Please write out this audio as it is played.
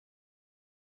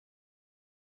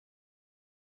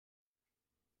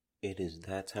It is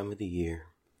that time of the year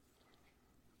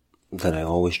that I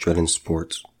always dread in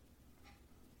sports.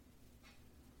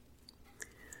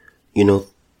 You know,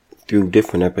 through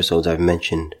different episodes I've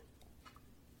mentioned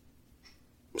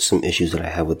some issues that I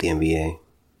have with the NBA.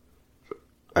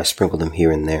 I sprinkle them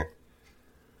here and there.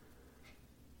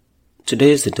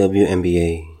 Today is the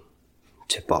WNBA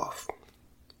tip-off.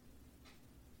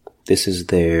 This is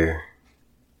their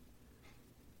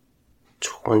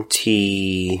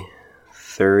 23rd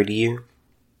year.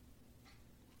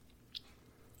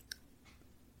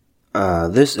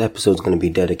 This episode is going to be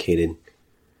dedicated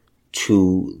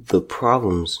to the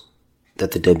problems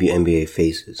that the WNBA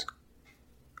faces.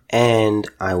 And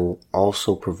I will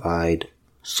also provide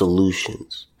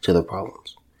solutions to the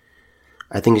problems.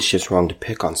 I think it's just wrong to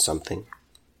pick on something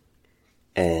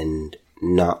and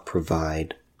not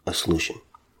provide a solution.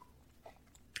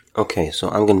 Okay, so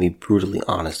I'm going to be brutally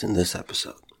honest in this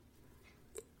episode.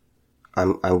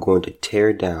 I'm going to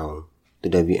tear down the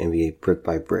WNBA brick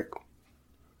by brick.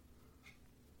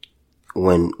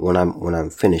 When I'm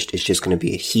finished, it's just going to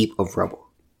be a heap of rubble.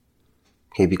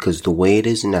 Okay, because the way it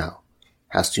is now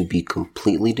has to be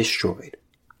completely destroyed.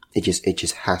 It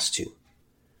just has to.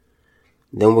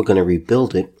 Then we're going to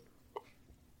rebuild it,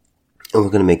 and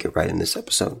we're going to make it right in this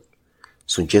episode.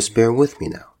 So just bear with me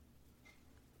now.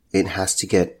 It has to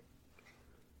get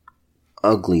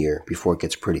uglier before it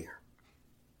gets prettier.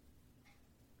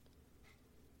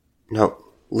 Now,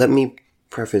 let me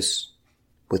preface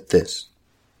with this.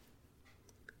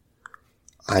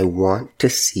 I want to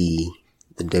see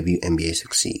the WNBA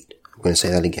succeed. I'm going to say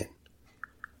that again.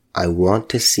 I want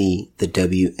to see the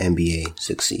WNBA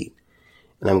succeed.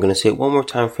 And I'm going to say it one more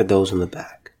time for those in the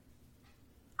back.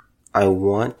 I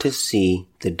want to see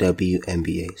the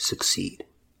WNBA succeed.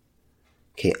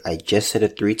 Okay, I just said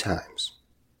it 3 times.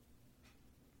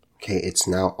 Okay, it's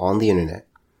now on the internet.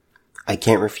 I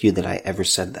can't refute that I ever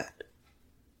said that.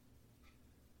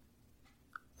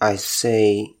 I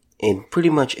say in pretty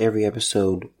much every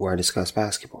episode where I discuss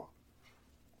basketball.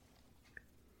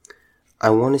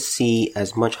 I want to see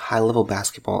as much high-level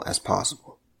basketball as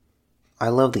possible. I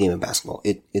love the game of basketball.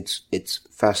 It's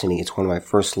fascinating. It's one of my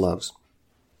first loves.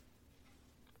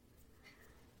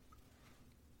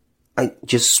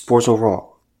 Just sports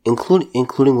overall,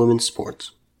 including women's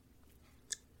sports.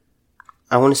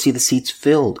 I want to see the seats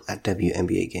filled at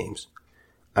WNBA games.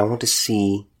 I want to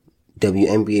see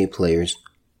WNBA players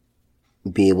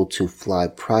be able to fly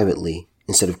privately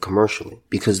instead of commercially,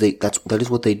 because that is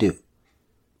what they do.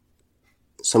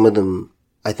 Some of them,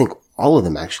 I think all of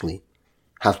them actually,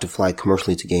 have to fly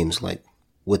commercially to games, like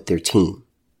with their team.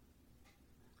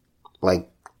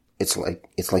 It's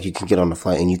like you can get on a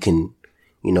flight and you can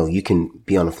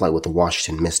be on a flight with the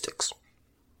Washington Mystics.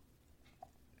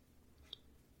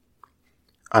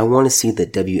 I want to see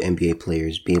that WNBA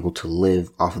players be able to live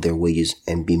off of their wages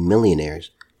and be millionaires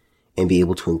and be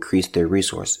able to increase their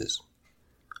resources.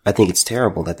 I think it's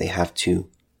terrible that they have to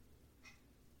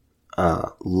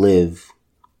live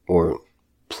or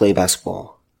play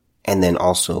basketball and then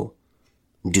also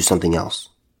do something else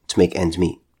to make ends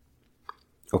meet.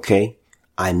 Okay?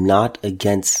 I'm not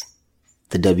against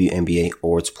the WNBA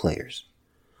or its players.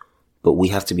 But we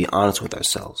have to be honest with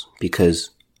ourselves,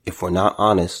 because if we're not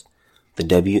honest, the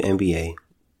WNBA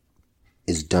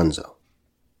is donezo.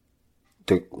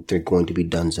 They're going to be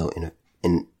donezo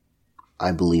in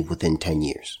I believe within 10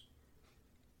 years.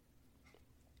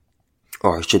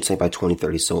 Or I should say by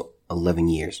 2030, so 11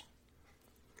 years.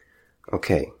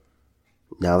 Okay.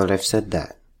 Now that I've said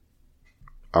that,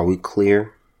 are we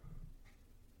clear?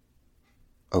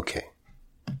 Okay.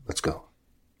 Let's go.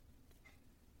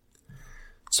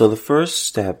 So the first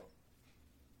step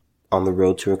on the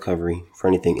road to recovery for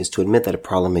anything is to admit that a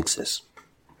problem exists.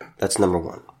 That's number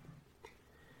 1.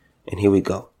 And here we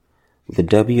go. The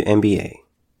WNBA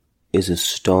is a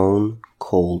stone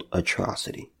cold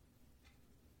atrocity.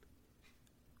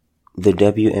 The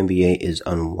WNBA is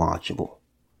unwatchable.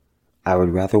 I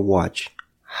would rather watch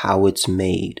how it's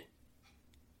made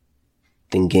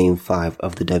than Game 5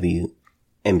 of the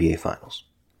WNBA Finals.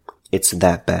 It's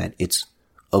that bad. It's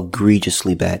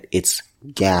egregiously bad. It's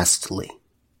ghastly.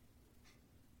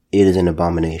 It is an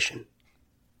abomination.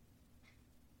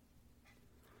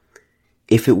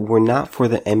 If it were not for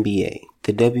the NBA,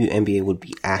 the WNBA would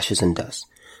be ashes and dust.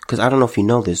 Because I don't know if you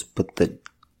know this, but the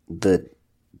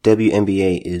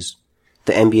NBA is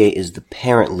the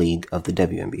parent league of the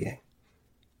WNBA.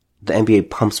 The NBA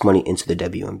pumps money into the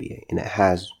WNBA, and it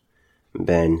has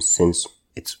been since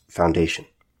its foundation.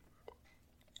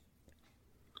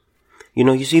 You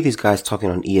know, you see these guys talking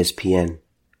on ESPN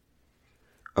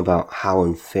about how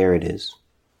unfair it is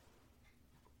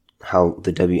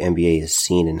the WNBA is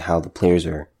seen and how the players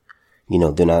are,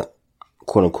 they're not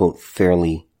quote unquote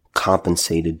fairly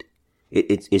compensated.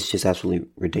 It's just absolutely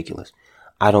ridiculous.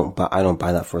 I don't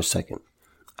buy that for a second.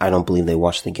 I don't believe they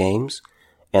watch the games,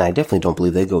 and I definitely don't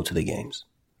believe they go to the games.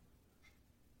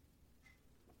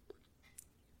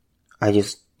 I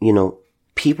just,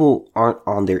 people aren't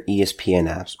on their ESPN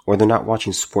apps, or they're not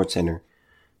watching SportsCenter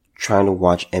trying to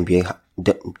watch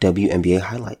WNBA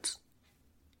highlights.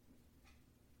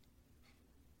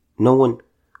 No one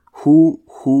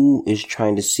who is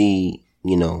trying to see,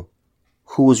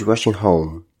 who is rushing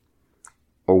home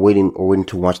or waiting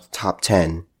to watch the top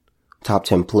 10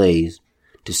 plays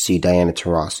to see Diana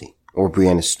Taurasi or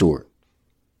Breanna Stewart,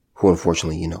 who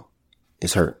unfortunately,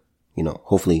 is hurt.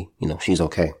 Hopefully, she's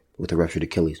okay with a ruptured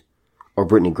Achilles, or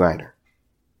Brittany Griner.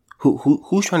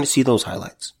 Who's trying to see those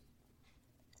highlights?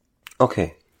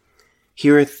 Okay.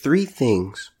 Here are 3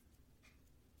 things,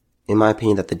 in my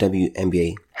opinion, that the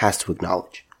WNBA has to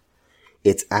acknowledge.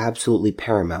 It's absolutely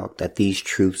paramount that these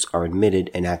truths are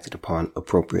admitted and acted upon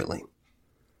appropriately.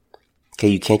 Okay,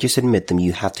 you can't just admit them,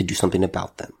 you have to do something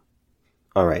about them.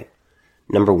 Alright.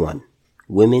 Number 1,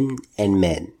 women and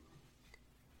men.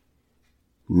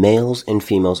 Males and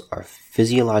females are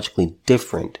physiologically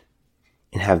different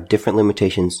and have different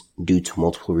limitations due to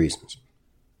multiple reasons.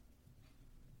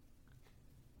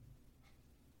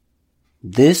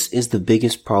 This is the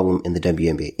biggest problem in the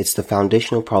WNBA. It's the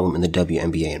foundational problem in the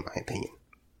WNBA, in my opinion.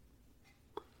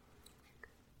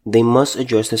 They must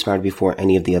address this matter before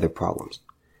any of the other problems.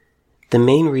 The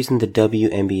main reason the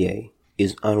WNBA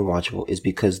is unwatchable is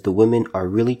because the women are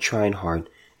really trying hard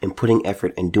and putting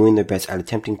effort and doing their best at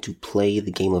attempting to play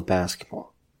the game of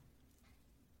basketball.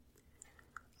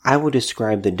 I would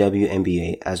describe the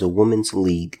WNBA as a women's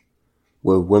league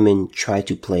where women try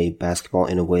to play basketball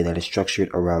in a way that is structured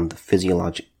around the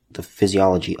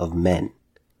physiology of men.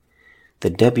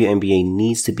 The WNBA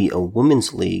needs to be a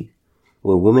women's league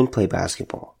where women play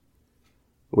basketball,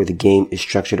 where the game is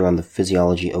structured around the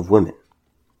physiology of women.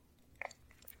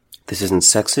 This isn't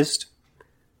sexist.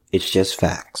 It's just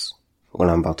facts, what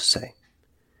I'm about to say.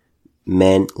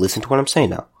 Men, listen to what I'm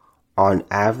saying now. On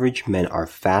average, men are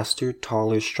faster,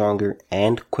 taller, stronger,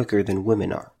 and quicker than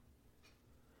women are.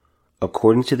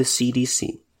 According to the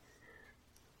CDC,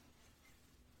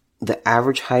 the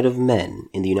average height of men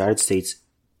in the United States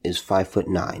is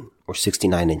 5'9" or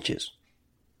 69 inches.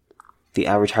 The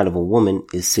average height of a woman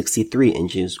is 63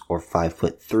 inches or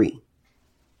 5'3".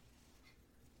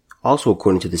 Also,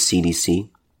 according to the CDC,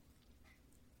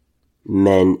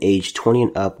 men aged 20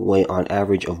 and up weigh on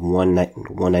average of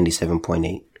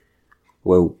 197.8,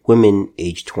 where women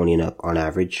aged 20 and up on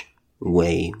average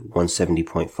weigh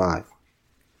 170.5.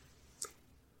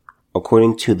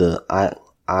 According to the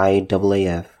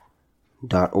IAAF.org,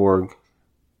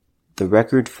 the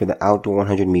record for the outdoor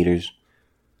 100 meters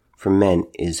for men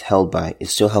is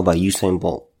still held by Usain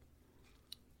Bolt,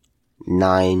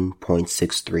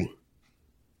 9.63,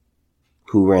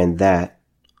 who ran that.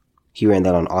 He ran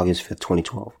that on August 5th,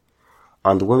 2012.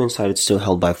 On the women's side, it's still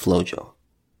held by FloJo,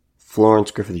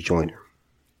 Florence Griffith Joyner,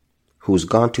 who was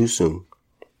gone too soon,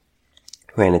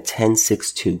 ran a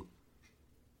 10.62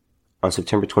 on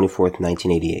September 24th,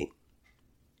 1988.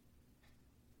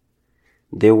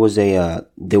 There was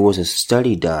a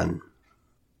study done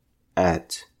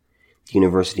at the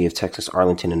University of Texas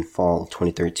Arlington in fall of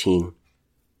 2013.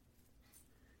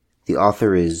 The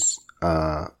author is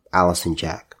Allison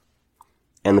Jack.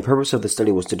 And the purpose of the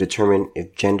study was to determine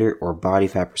if gender or body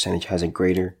fat percentage has a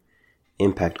greater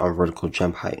impact on vertical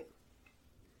jump height.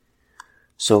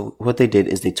 So what they did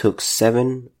is they took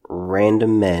 7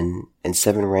 random men and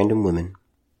 7 random women.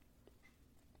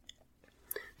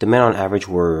 The men on average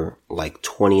were like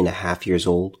 20 and a half years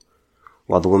old,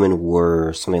 while the women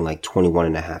were something like 21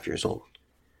 and a half years old.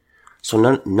 So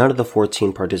none of the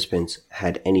 14 participants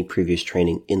had any previous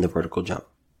training in the vertical jump.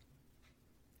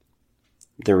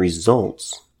 The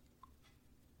results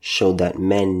showed that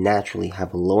men naturally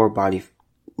have lower body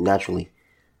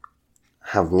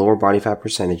fat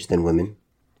percentage than women,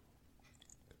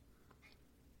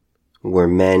 where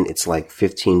men it's like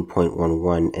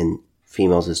 15.11 and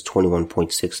females is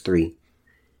 21.63,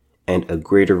 and a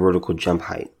greater vertical jump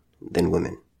height than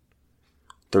women,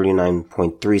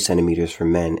 39.3 centimeters for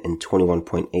men and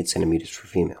 21.8 centimeters for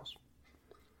females.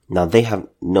 Now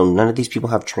none of these people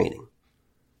have training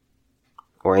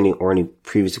or any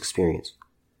previous experience.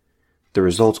 The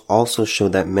results also show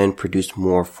that men produce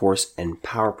more force and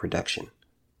power production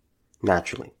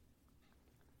naturally.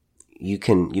 You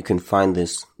can find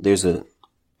this.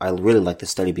 I really like this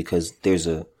study because there's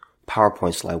a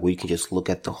PowerPoint slide where you can just look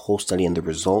at the whole study and the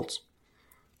results,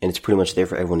 and it's pretty much there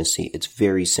for everyone to see. It's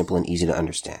very simple and easy to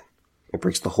understand. It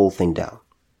breaks the whole thing down.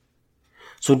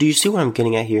 So do you see what I'm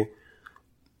getting at here?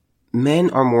 Men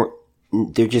are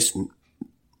they're just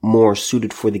more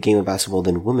suited for the game of basketball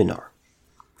than women are.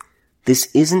 This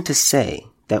isn't to say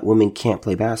that women can't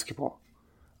play basketball.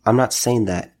 I'm not saying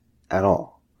that at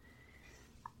all.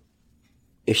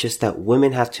 It's just that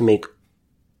women have to make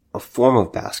a form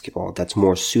of basketball that's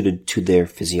more suited to their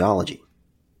physiology.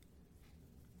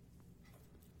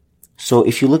 So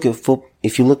if you look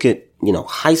at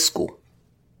high school,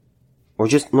 or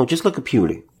just look at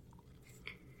puberty.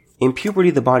 In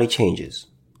puberty, the body changes.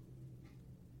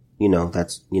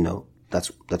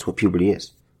 That's what puberty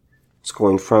is. It's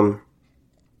going from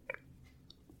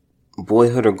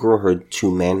boyhood or girlhood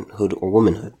to manhood or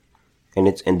womanhood.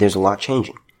 And there's a lot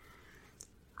changing.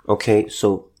 Okay,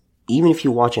 so even if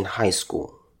you watch in high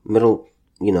school,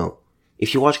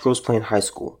 if you watch girls play in high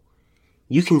school,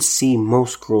 you can see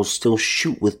most girls still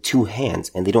shoot with two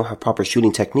hands and they don't have proper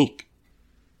shooting technique.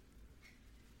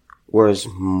 Whereas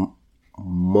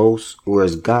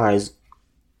guys,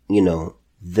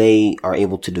 they are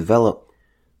able to develop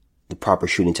the proper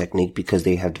shooting technique because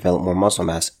they have developed more muscle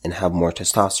mass and have more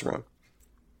testosterone.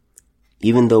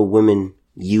 Even though women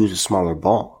use a smaller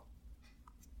ball,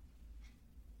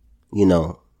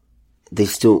 they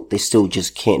still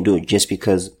just can't do it just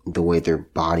because the way their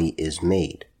body is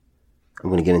made. I'm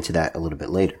going to get into that a little bit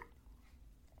later.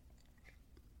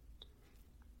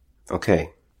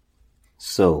 Okay.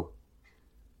 So,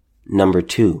 number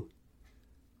 2,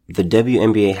 the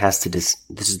WNBA has to, this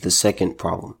is the second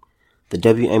problem. The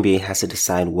WNBA has to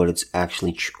decide what its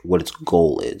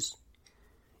goal is.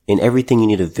 In everything, you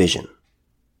need a vision.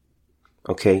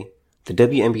 Okay? The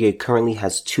WNBA currently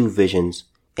has 2 visions,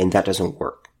 and that doesn't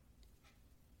work.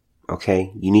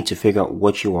 Okay? You need to figure out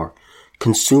what you are.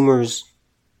 Consumers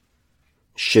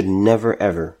should never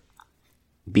ever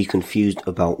be confused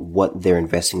about what they're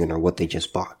investing in or what they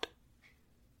just bought.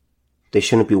 They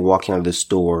shouldn't be walking out of the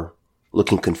store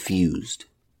looking confused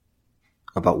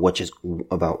about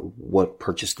what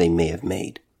purchase they may have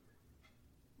made.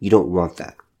 You don't want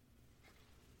that.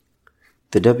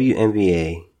 The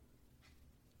WNBA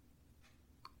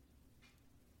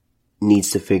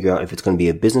needs to figure out if it's going to be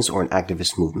a business or an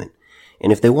activist movement.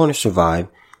 And if they want to survive,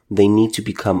 they need to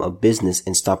become a business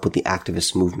and stop with the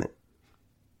activist movement.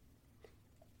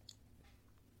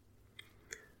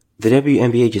 The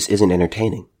WNBA just isn't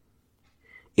entertaining.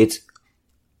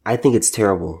 I think it's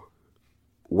terrible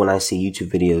when I see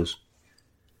YouTube videos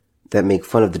that make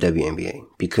fun of the WNBA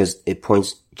because it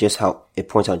points out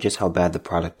just how bad the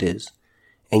product is.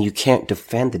 And you can't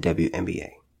defend the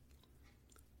WNBA.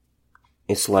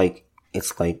 It's like,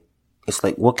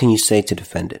 what can you say to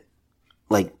defend it?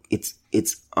 Like, it's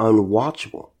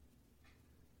unwatchable.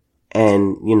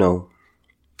 And,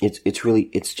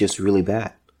 it's just really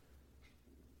bad.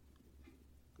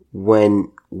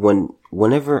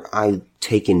 Whenever I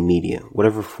take in media,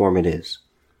 whatever form it is,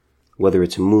 whether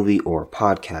it's a movie or a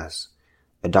podcast,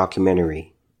 a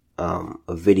documentary, a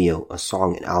video, a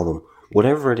song, an album,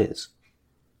 whatever it is,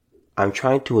 I'm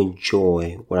trying to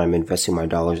enjoy what I'm investing my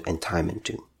dollars and time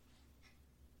into.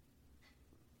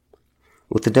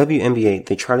 With the WNBA,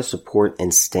 they try to support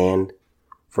and stand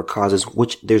for causes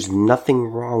which there's nothing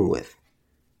wrong with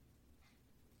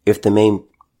if the main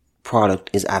product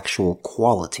is actual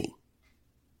quality.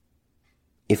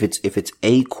 If it's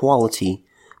a quality,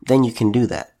 then you can do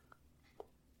that.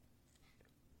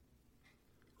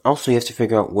 Also, you have to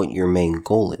figure out what your main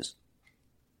goal is.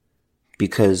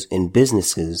 Because in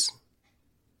businesses,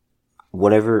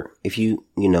 whatever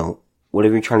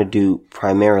you're trying to do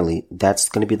primarily, that's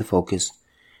going to be the focus.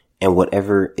 And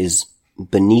whatever is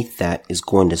beneath that is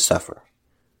going to suffer.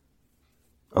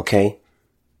 Okay?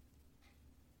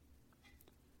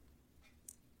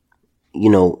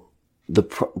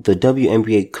 The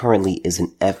WNBA currently is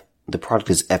the product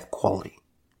is F quality.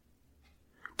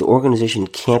 The organization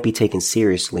can't be taken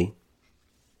seriously,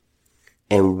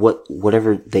 and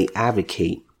whatever they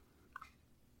advocate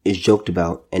is joked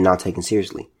about and not taken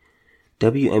seriously.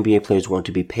 WNBA players want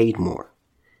to be paid more.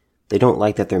 They don't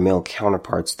like that their male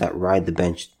counterparts that ride the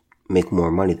bench make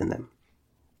more money than them.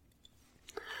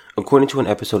 According to an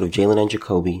episode of Jalen and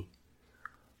Jacoby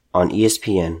on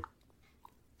ESPN,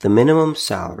 the minimum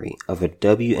salary of a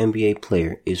WNBA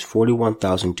player is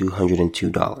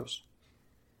 $41,202.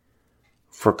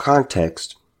 For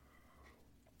context,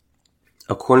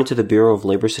 according to the Bureau of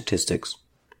Labor Statistics,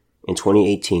 in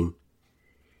 2018,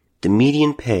 the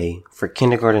median pay for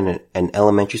kindergarten and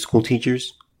elementary school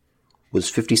teachers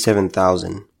was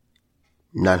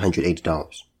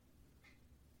 $57,980.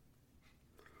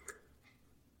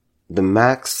 The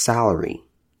max salary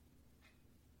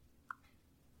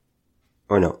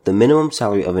the minimum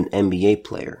salary of an NBA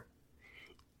player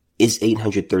is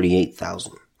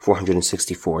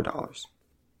 $838,464.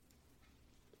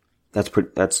 That's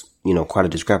quite a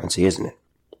discrepancy, isn't it?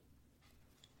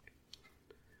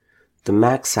 The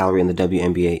max salary in the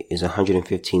WNBA is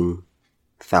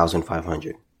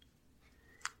 $115,500.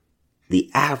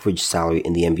 The average salary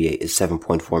in the NBA is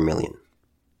 $7.4 million.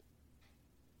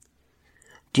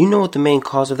 Do you know what the main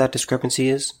cause of that discrepancy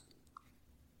is?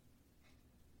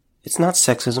 It's not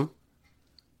sexism.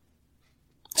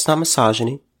 It's not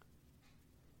misogyny.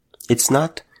 It's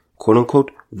not, quote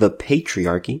unquote, the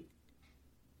patriarchy.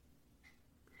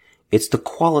 It's the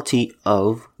quality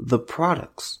of the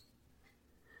products.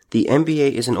 The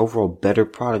NBA is an overall better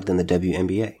product than the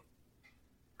WNBA.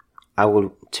 I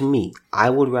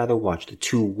would rather watch the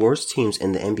two worst teams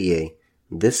in the NBA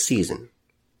this season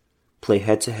play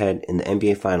head-to-head in the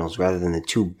NBA Finals rather than the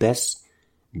two best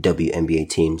WNBA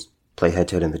teams play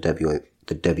head-to-head in the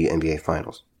WNBA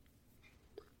Finals.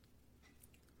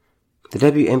 The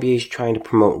WNBA is trying to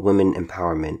promote women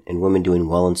empowerment and women doing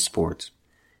well in sports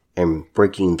and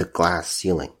breaking the glass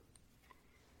ceiling.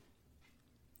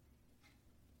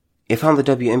 If I'm the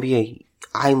WNBA,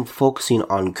 I'm focusing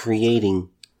on creating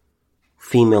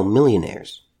female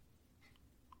millionaires.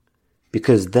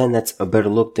 Because then that's a better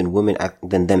look than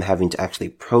them having to actually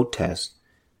protest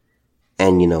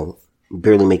and,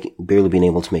 barely being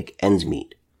able to make ends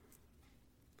meet.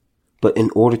 But in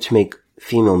order to make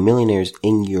female millionaires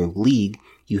in your league,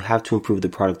 you have to improve the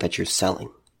product that you're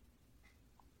selling.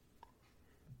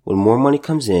 When more money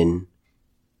comes in,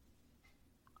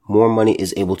 more money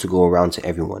is able to go around to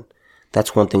everyone.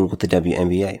 That's one thing with the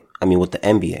with the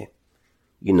NBA.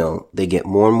 They get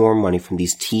more and more money from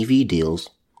these TV deals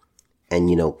and,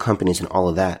 companies and all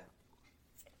of that.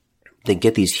 They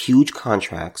get these huge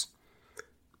contracts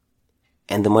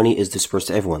and the money is dispersed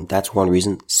to everyone. That's one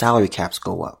reason salary caps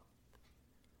go up.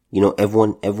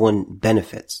 Everyone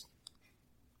benefits.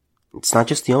 It's not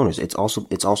just the owners. It's also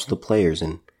the players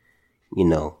and,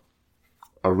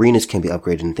 arenas can be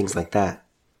upgraded and things like that.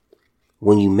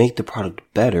 When you make the product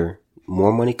better,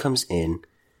 more money comes in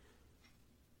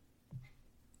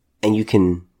and you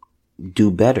can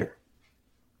do better.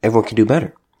 Everyone can do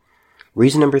better.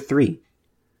 Reason number 3.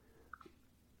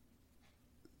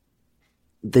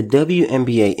 The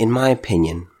WNBA, in my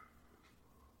opinion,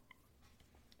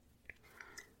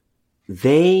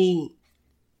 they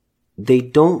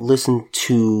don't listen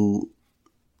to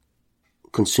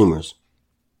consumers.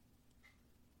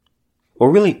 Or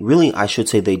really, I should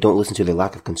say they don't listen to their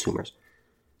lack of consumers.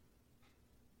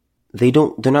 They're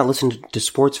not listening to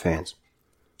sports fans.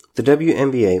 The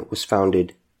WNBA was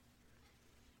founded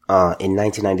in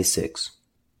 1996.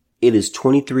 It is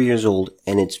 23 years old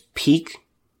and its peak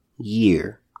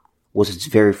year was its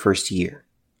very first year.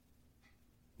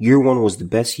 Year 1 was the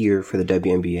best year for the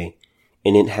WNBA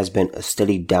and it has been a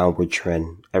steady downward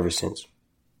trend ever since.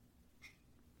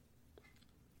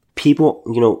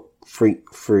 People, for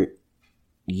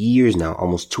years now,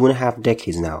 almost 2.5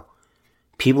 decades now,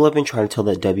 people have been trying to tell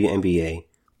the WNBA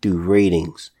through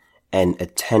ratings and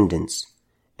attendance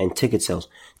and ticket sales.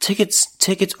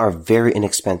 Tickets are very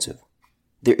inexpensive.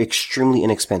 They're extremely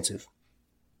inexpensive.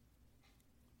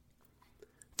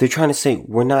 They're trying to say,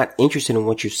 we're not interested in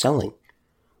what you're selling.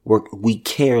 We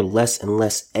care less and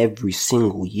less every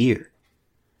single year.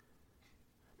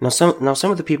 Now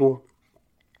some of the people,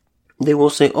 they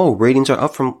will say, oh, ratings are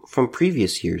up from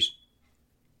previous years.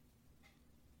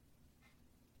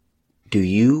 Do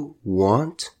you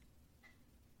want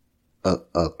a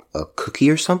cookie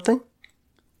or something?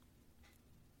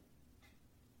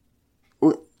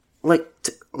 Let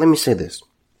me say this.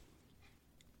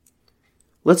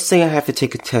 Let's say I have to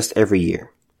take a test every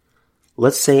year.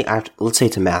 Let's say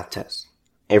it's a math test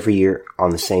every year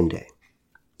on the same day,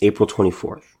 April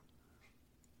 24th,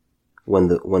 when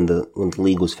the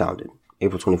league was founded,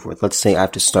 April 24th. Let's say I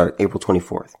have to start April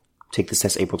 24th. Take this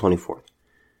test April 24th.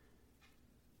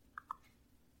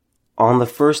 On the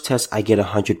first test, I get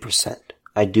 100%.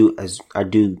 I do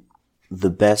the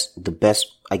best.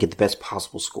 I get the best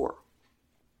possible score.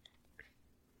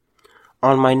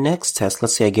 On my next test,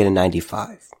 let's say I get a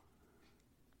 95.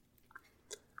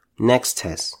 Next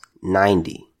test,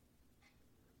 90.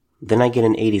 Then I get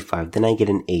an 85. Then I get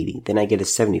an 80. Then I get a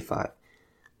 75.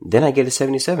 Then I get a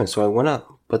 77. So I went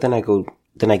up. But then I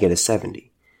get a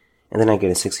 70. And then I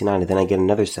get a 69. And then I get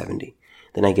another 70.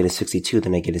 Then I get a 62.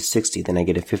 Then I get a 60. Then I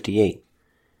get a 58.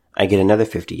 I get another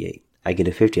 58. I get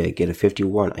a 50. I get a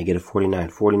 51. I get a 49.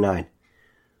 49.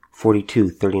 42.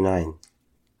 39.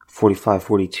 45.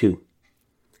 42.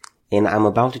 And I'm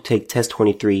about to take test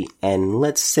 23, and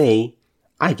let's say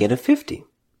I get a 50.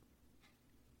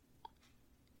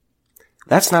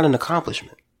 That's not an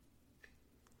accomplishment.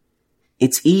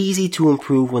 It's easy to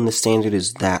improve when the standard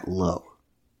is that low.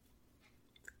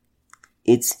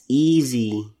 It's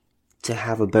easy to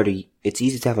have a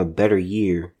better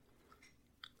year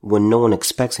when no one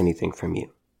expects anything from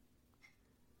you.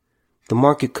 The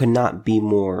market could not be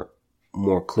more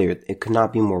clear. It could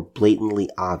not be more blatantly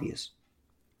obvious.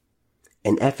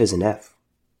 An F is an F.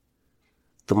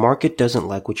 The market doesn't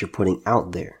like what you're putting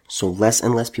out there, so less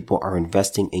and less people are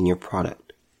investing in your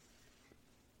product.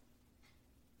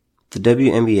 The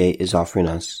WNBA is offering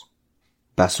us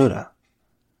basura.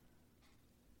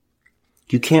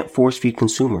 You can't force feed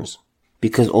consumers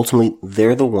because ultimately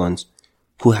they're the ones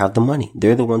who have the money.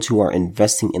 They're the ones who are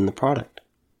investing in the product.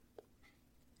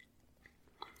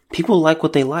 People like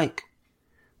what they like.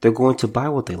 They're going to buy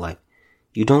what they like.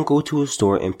 You don't go to a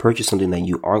store and purchase something that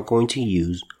you aren't going to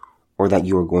use or that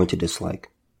you are going to dislike.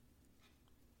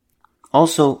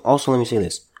 Also, let me say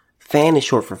this. Fan is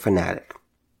short for fanatic.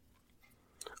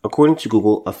 According to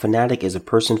Google, a fanatic is a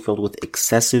person filled with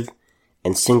excessive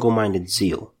and single-minded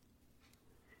zeal.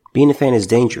 Being a fan is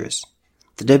dangerous.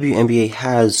 The WNBA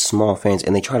has small fans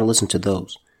and they try to listen to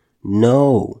those.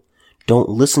 No, don't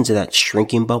listen to that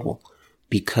shrinking bubble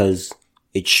because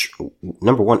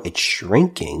number one, it's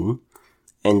shrinking,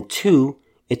 and two,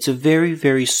 it's a very,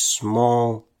 very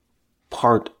small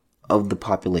part of the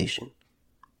population.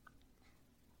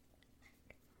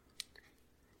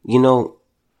 You know,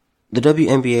 the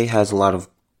WNBA has a lot of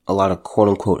quote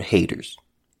unquote haters.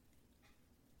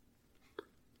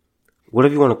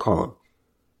 Whatever you want to call them.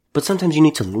 But sometimes you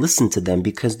need to listen to them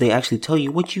because they actually tell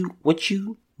you what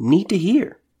you need to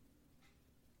hear.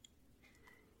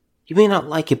 You may not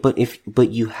like it,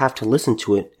 but you have to listen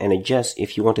to it and adjust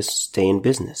if you want to stay in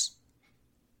business.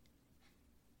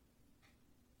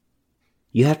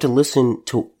 You have to listen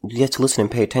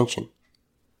and pay attention.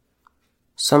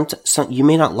 You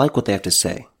may not like what they have to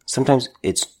say. Sometimes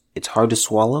it's hard to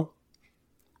swallow.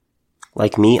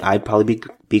 Like me, I'd probably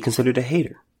be considered a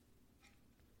hater.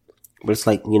 But it's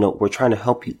like, we're trying to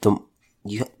help you.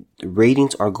 The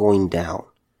ratings are going down.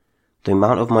 The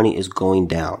amount of money is going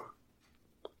down.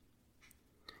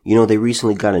 They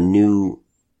recently got a new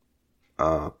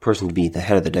person to be the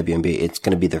head of the WNBA. It's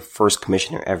going to be their first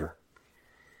commissioner ever.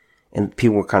 And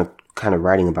people were kind of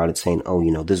writing about it saying,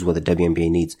 this is what the WNBA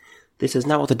needs. This is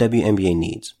not what the WNBA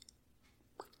needs.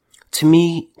 To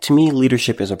me,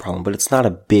 leadership is a problem, but it's not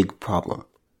a big problem.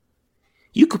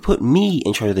 You could put me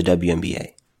in charge of the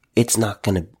WNBA. It's not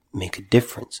going to make a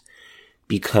difference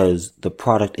because the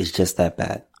product is just that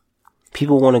bad.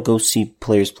 People want to go see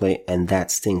players play and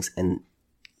that stinks. And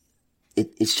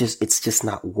it's just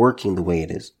not working the way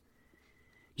it is.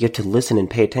 You have to listen and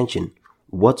pay attention.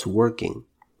 What's working?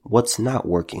 What's not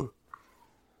working?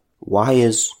 Why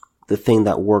is the thing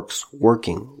that works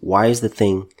working? Why is the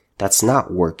thing that's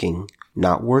not working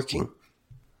not working?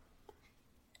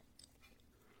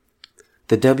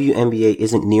 The WNBA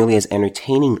isn't nearly as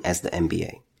entertaining as the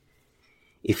NBA.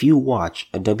 If you watch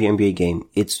a WNBA game,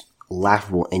 it's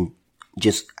laughable and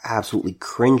just absolutely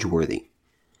cringeworthy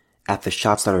at the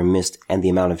shots that are missed and the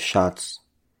amount of shots,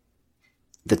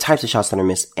 the types of shots that are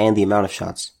missed and the amount of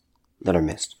shots that are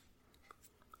missed.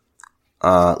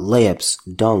 Layups,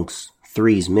 dunks,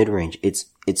 threes, mid-range. It's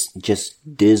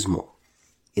just dismal.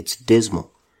 It's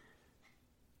dismal.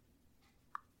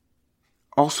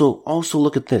 Also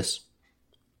look at this.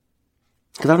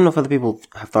 Because I don't know if other people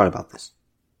have thought about this.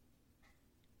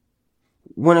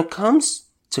 When it comes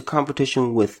to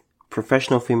competition with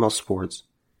professional female sports,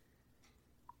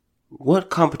 what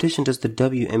competition does the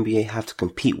WNBA have to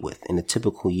compete with in a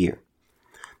typical year?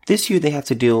 This year they have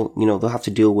to they'll have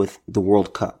to deal with the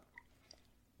World Cup.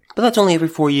 But that's only every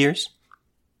 4 years.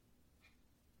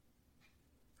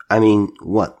 I mean,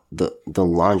 what? The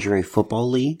lingerie football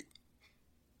league?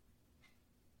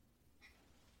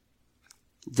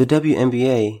 The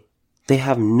WNBA,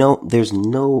 there's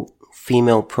no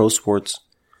female pro sports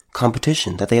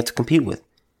competition that they have to compete with.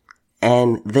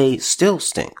 And they still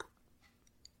stink.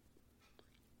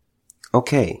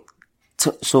 Okay.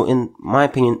 So in my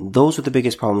opinion, those are the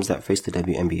biggest problems that face the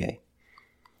WNBA.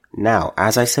 Now,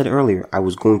 as I said earlier, I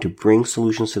was going to bring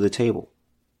solutions to the table.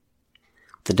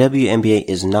 The WNBA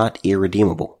is not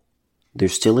irredeemable.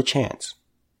 There's still a chance.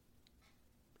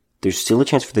 There's still a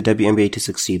chance for the WNBA to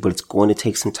succeed, but it's going to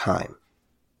take some time.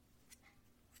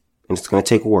 And it's going to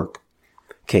take work.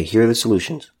 Okay, here are the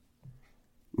solutions.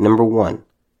 Number one,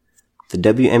 the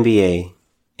WNBA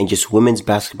and just women's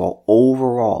basketball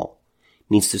overall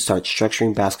needs to start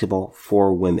structuring basketball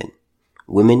for women.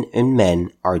 Women and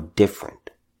men are different.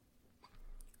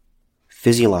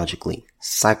 Physiologically,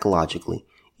 psychologically,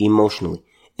 emotionally,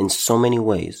 in so many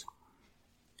ways.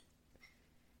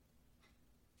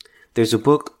 There's a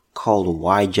book called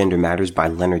Why Gender Matters by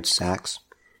Leonard Sachs.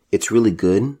 It's really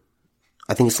good.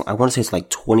 I want to say it's like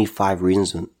 25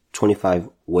 reasons and 25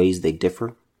 ways they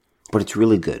differ, but it's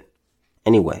really good.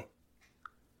 Anyway,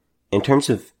 in terms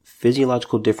of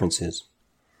physiological differences,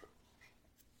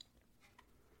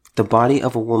 the body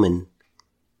of a woman,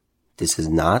 this is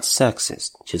not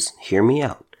sexist, just hear me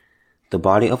out. The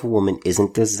body of a woman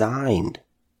isn't designed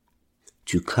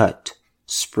to cut,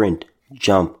 sprint,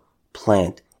 jump,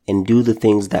 plant, and do the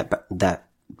things that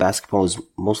basketball is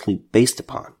mostly based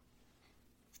upon.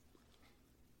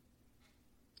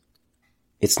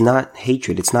 It's not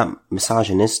hatred. It's not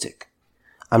misogynistic.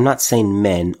 I'm not saying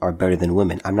men are better than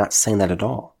women. I'm not saying that at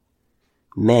all.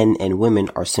 Men and women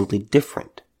are simply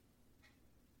different.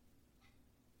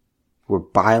 We're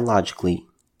biologically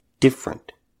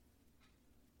different.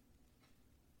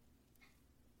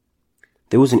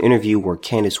 There was an interview where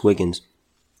Candace Wiggins,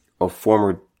 a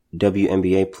former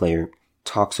WNBA player,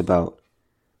 talks about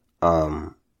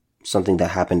something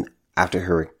that happened after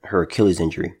her Achilles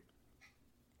injury.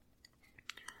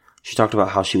 She talked about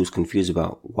how she was confused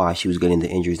about why she was getting the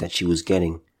injuries that she was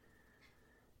getting.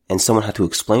 And someone had to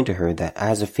explain to her that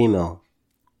as a female,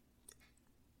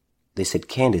 they said,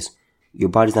 Candace, your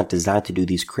body's not designed to do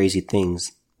these crazy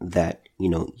things that,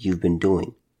 you've been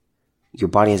doing. Your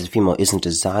body as a female isn't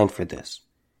designed for this.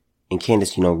 And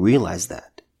Candace, realize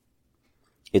that.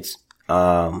 It's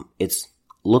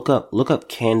look up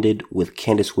Candid with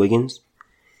Candace Wiggins,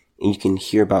 and you can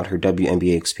hear about her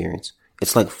WNBA experience.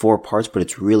 It's like 4 parts, but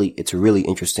it's a really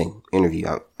interesting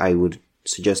interview. I would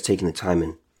suggest taking the time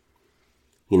and,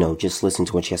 just listen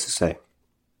to what she has to say.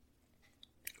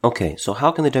 Okay, so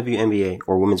how can the WNBA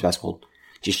or women's basketball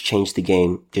just change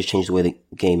the way the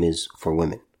game is for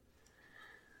women?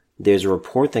 There's a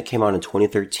report that came out in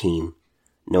 2013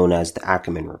 known as the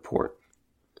Ackerman Report.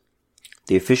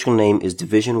 The official name is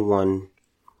Division I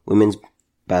Women's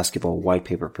Basketball White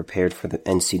Paper prepared for the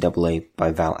NCAA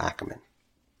by Val Ackerman.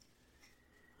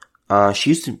 She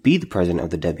used to be the president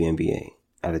of the WNBA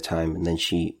at a time, and then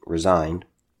she resigned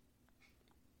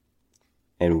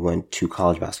and went to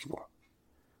college basketball.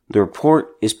 The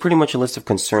report is pretty much a list of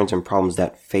concerns and problems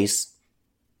that face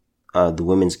the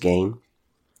women's game,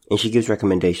 and she gives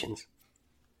recommendations.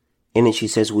 In it, she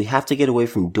says, we have to get away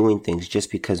from doing things just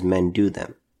because men do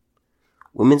them.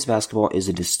 Women's basketball is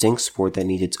a distinct sport that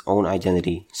needs its own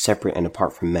identity, separate and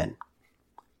apart from men.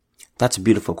 That's a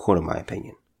beautiful quote in my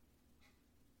opinion.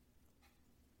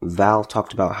 Val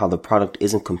talked about how the product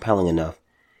isn't compelling enough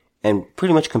and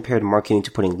pretty much compared marketing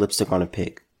to putting lipstick on a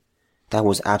pig. That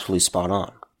was absolutely spot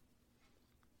on.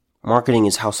 Marketing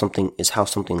is how something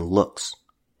looks.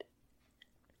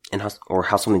 Or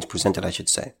how something's presented, I should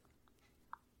say.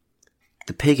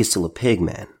 The pig is still a pig,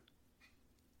 man.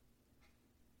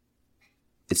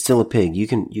 It's still a pig. You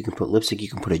can put lipstick, you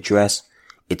can put a dress.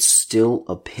 It's still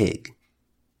a pig.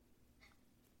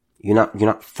 You're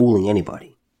not fooling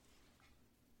anybody.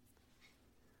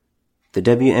 The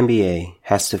WNBA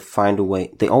has to find a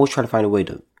way, they always try to find a way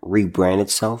to rebrand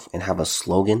itself and have a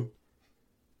slogan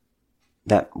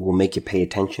that will make you pay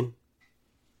attention.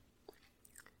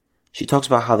 She talks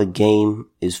about how the game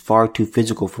is far too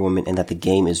physical for women and that the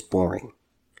game is boring.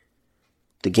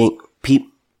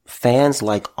 Fans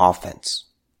like offense.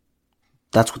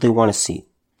 That's what they want to see.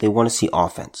 They want to see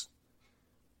offense.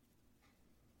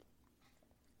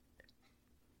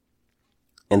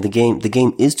 And the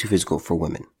game is too physical for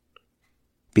women.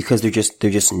 Because they're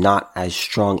just not as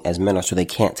strong as men are, so they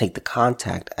can't take the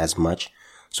contact as much,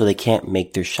 so they can't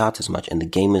make their shots as much, and the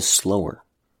game is slower.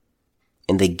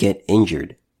 And they get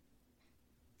injured.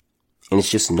 And it's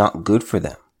just not good for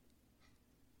them.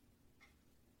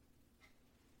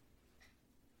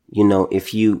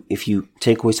 If you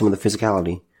take away some of the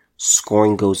physicality,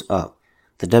 scoring goes up.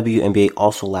 The WNBA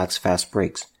also lacks fast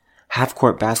breaks.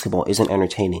 Half-court basketball isn't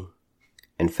entertaining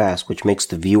and fast, which makes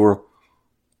the viewer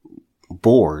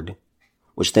bored,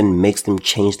 which then makes them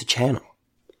change the channel.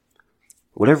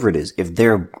 Whatever it is,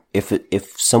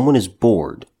 if someone is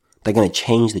bored, they're going to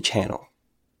change the channel.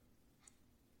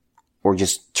 Or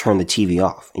just turn the TV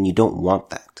off, and you don't want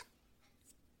that.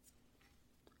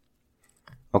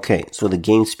 Okay, so the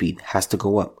game speed has to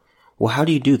go up. Well, how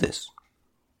do you do this?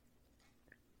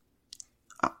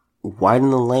 Widen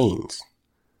the lanes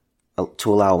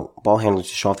to allow ball handlers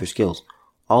to show off their skills.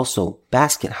 Also,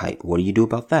 basket height. What do you do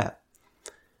about that?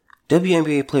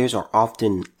 WNBA players are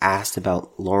often asked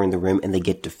about lowering the rim and they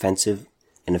get defensive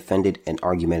and offended and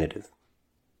argumentative.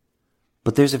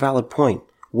 But there's a valid point.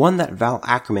 One that Val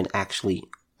Ackerman actually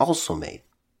also made.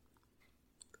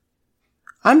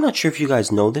 I'm not sure if you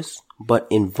guys know this, but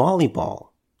in volleyball,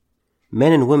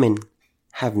 men and women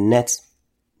have nets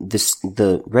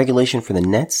the regulation for the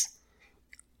nets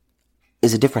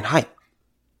is a different height.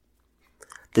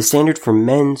 The standard for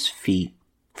men's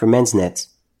nets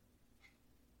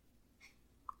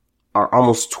are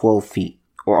almost 12 feet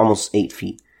or almost 8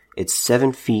 feet. It's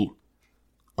 7 feet,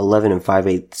 11 and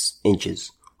 5/8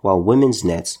 inches, while women's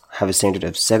nets have a standard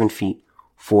of 7 feet,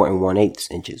 4 and 1/8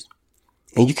 inches.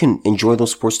 And you can enjoy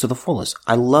those sports to the fullest.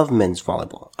 I love men's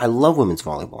volleyball. I love women's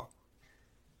volleyball.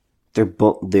 They're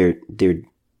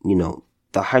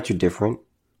the heights are different,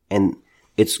 and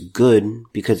it's good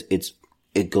because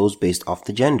it goes based off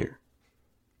the gender.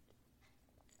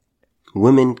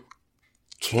 Women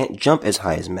can't jump as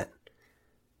high as men.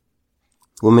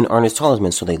 Women aren't as tall as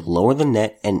men, so they lower the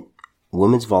net, and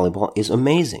women's volleyball is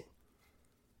amazing.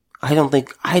 I don't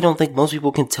think most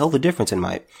people can tell the difference in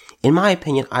my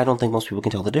opinion. I don't think most people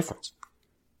can tell the difference.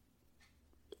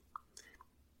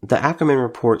 The Ackerman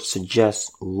report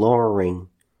suggests lowering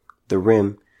the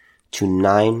rim to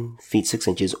 9 feet 6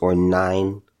 inches or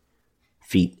 9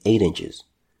 feet 8 inches.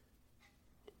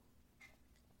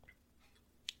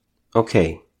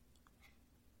 Okay.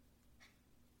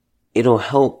 It'll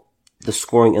help the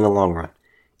scoring in the long run.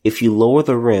 If you lower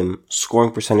the rim,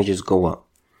 scoring percentages go up.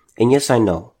 And yes, I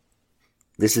know.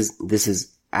 This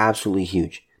is absolutely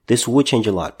huge. This would change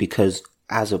a lot because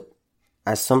as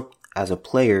a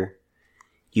player,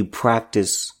 you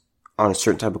practice on a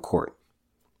certain type of court.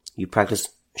 You practice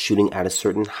shooting at a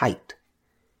certain height.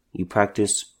 You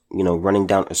practice, running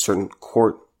down a certain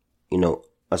court,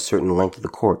 a certain length of the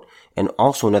court. And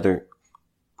also another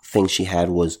thing she had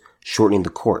was shortening the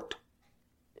court.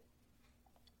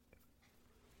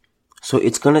 So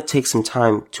it's going to take some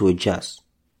time to adjust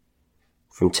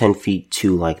from 10 feet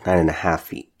to like 9.5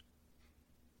 feet.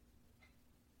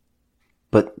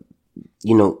 But,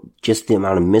 just the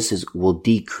amount of misses will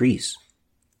decrease.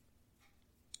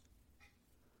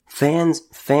 Fans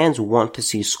want to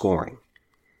see scoring.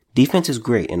 Defense is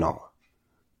great and all.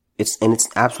 It's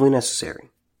absolutely necessary.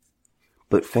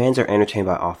 But fans are entertained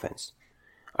by offense.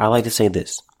 I like to say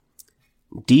this.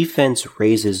 Defense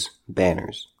raises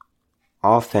banners.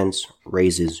 Offense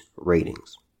raises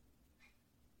ratings.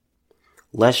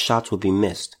 Less shots would be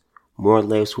missed. More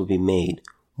layups would be made.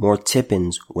 More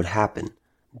tip-ins would happen.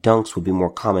 Dunks would be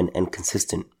more common and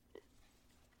consistent.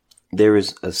 There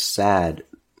is a sad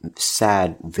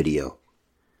video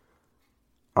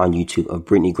on YouTube of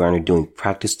Brittany Griner doing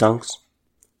practice dunks.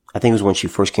 I think it was when she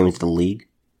first came into the league.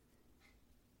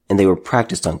 And they were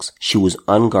practice dunks. She was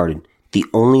unguarded. The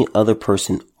only other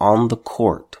person on the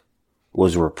court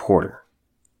was a reporter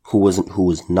who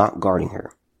was not guarding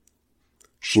her.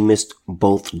 She missed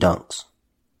both dunks.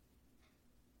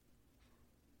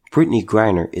 Brittany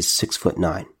Griner is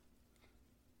 6'9".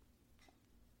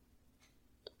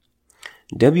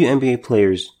 WNBA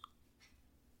players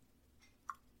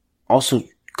also,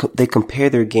 they compare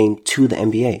their game to the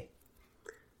NBA.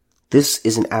 This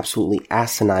is an absolutely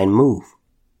asinine move.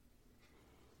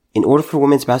 In order for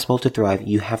women's basketball to thrive,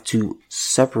 you have to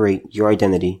separate your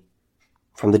identity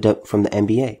from the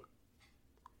NBA.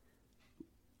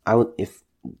 If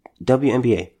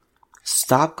WNBA,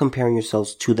 stop comparing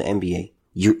yourselves to the NBA.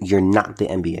 You're not the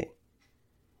NBA.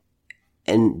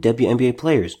 And WNBA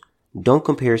players, don't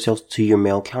compare yourselves to your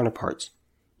male counterparts.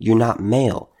 You're not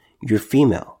male. You're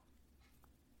female.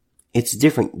 It's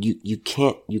different. You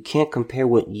can't compare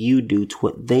what you do to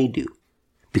what they do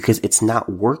because it's not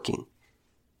working.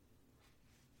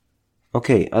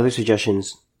 Okay, other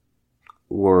suggestions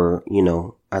were,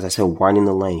 as I said, widening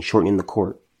the lane, shortening the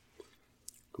court.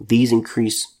 These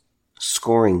increase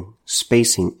scoring,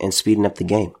 spacing, and speeding up the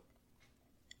game.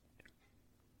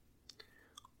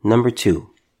 Number 2,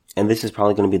 and this is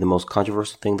probably going to be the most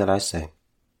controversial thing that I say.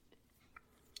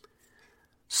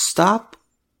 Stop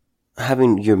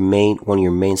having one of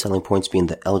your main selling points being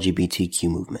the LGBTQ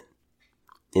movement.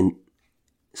 And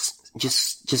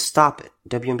just stop it.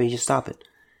 WNBA, just stop it.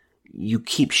 You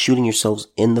keep shooting yourselves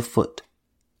in the foot.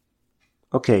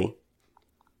 Okay.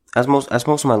 As most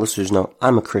of my listeners know,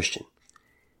 I'm a Christian.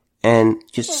 And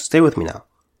just stay with me now.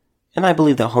 And I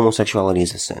believe that homosexuality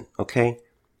is a sin, okay?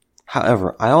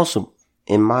 However, I also,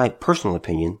 in my personal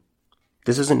opinion,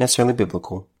 this isn't necessarily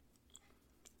biblical.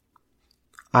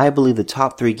 I believe the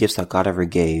top 3 gifts that God ever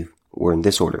gave were in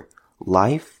this order: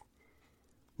 life,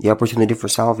 the opportunity for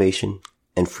salvation,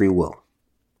 and free will.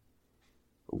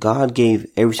 God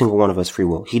gave every single one of us free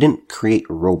will. He didn't create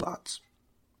robots.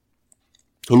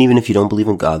 And even if you don't believe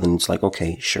in God, then it's like,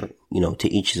 okay, sure, to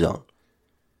each his own.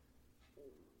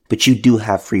 But you do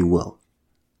have free will.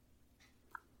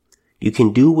 You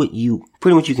can do you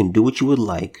can do what you would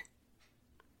like,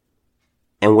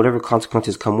 and whatever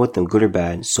consequences come with them, good or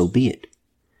bad, so be it.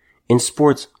 In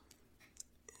sports,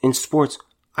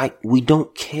 we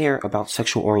don't care about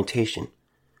sexual orientation.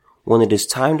 When it is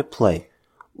time to play,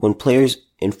 when players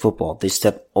in football, they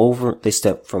step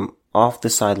from off the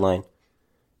sideline,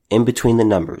 in between the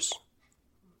numbers.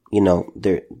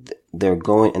 They're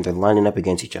going and they're lining up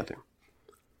against each other.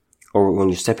 Or when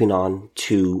you're stepping on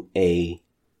to when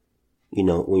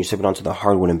you're stepping onto the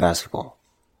hardwood in basketball,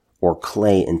 or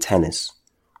clay in tennis,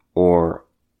 or,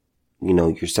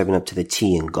 you're stepping up to the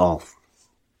tee in golf.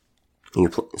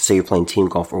 And say you're playing team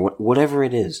golf, or whatever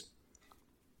it is.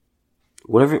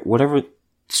 Whatever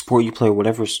sport you play, or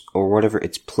whatever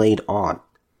it's played on.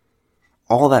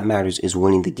 All that matters is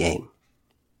winning the game.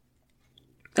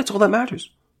 That's all that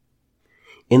matters.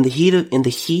 In the heat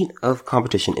of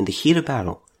competition, in the heat of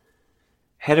battle,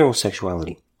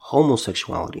 heterosexuality,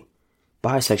 homosexuality,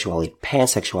 bisexuality,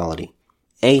 pansexuality,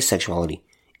 asexuality,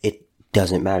 it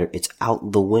doesn't matter. It's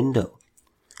out the window.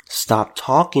 Stop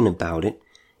talking about it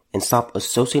and stop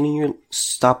associating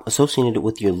it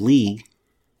with your league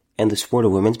and the sport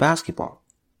of women's basketball.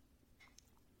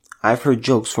 I've heard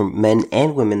jokes from men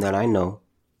and women that I know,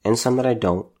 and some that I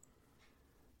don't,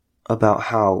 about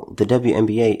how the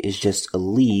WNBA is just a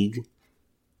league.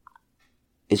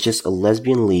 It's just a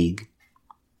lesbian league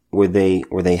where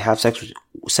they have sex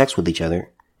with each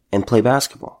other and play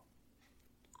basketball.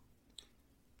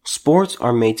 Sports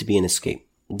are made to be an escape.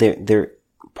 They're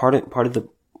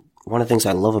one of the things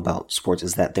I love about sports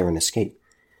is that they're an escape.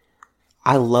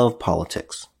 I love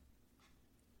politics.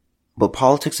 But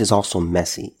politics is also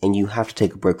messy, and you have to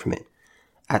take a break from it.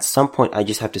 At some point, I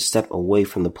just have to step away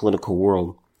from the political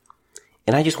world,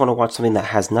 and I just want to watch something that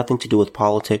has nothing to do with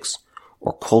politics,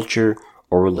 or culture,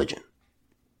 or religion.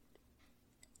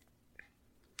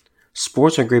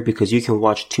 Sports are great because you can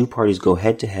watch two parties go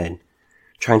head to head,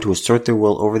 trying to assert their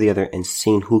will over the other and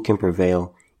seeing who can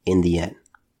prevail in the end.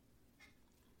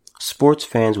 Sports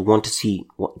fans want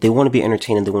to be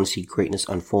entertained, and they want to see greatness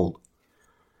unfold.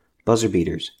 Buzzer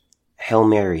beaters, Hail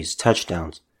Marys,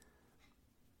 touchdowns,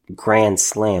 grand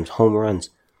slams, home runs,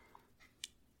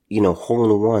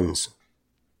 hole-in-ones.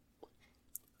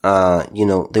 They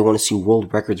want to see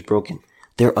world records broken.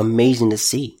 They're amazing to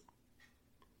see.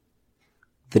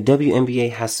 The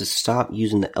WNBA has to stop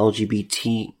using the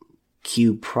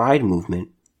LGBTQ pride movement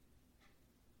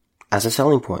as a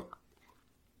selling point.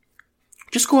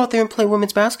 Just go out there and play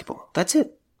women's basketball. That's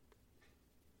it.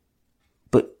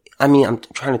 But, I'm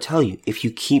trying to tell you, if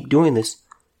you keep doing this,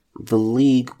 the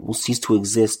league will cease to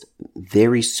exist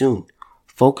very soon.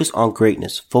 Focus on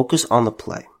greatness. Focus on the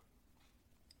play.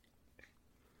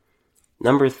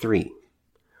 Number 3,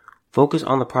 focus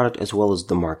on the product as well as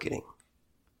the marketing.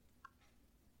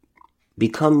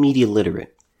 Become media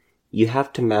literate. You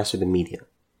have to master the media.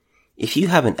 If you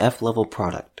have an F-level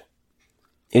product,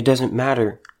 it doesn't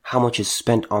matter how much is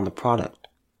spent on the product.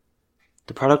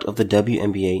 The product of the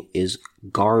WNBA is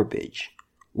garbage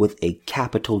with a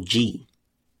capital G.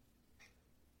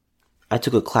 I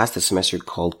took a class this semester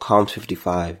called Comms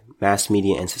 55, Mass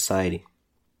Media and Society.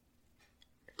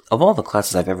 Of all the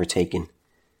classes I've ever taken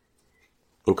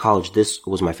in college, this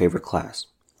was my favorite class.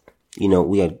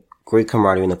 We had great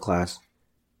camaraderie in the class.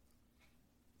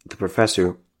 The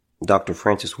professor, Dr.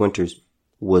 Francis Winters,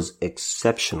 was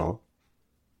exceptional.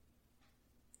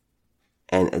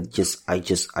 And I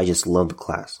just loved the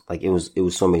class. It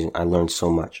was so amazing. I learned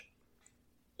so much.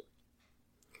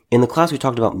 In the class, we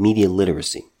talked about media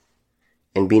literacy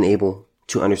and being able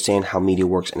to understand how media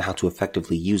works and how to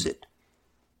effectively use it.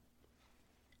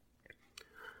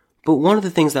 But one of the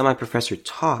things that my professor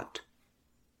taught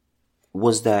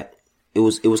was that it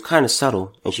was kind of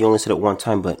subtle, and she only said it one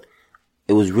time, but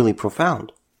it was really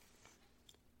profound.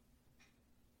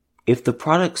 If the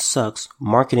product sucks,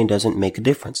 marketing doesn't make a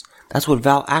difference. That's what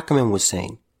Val Ackerman was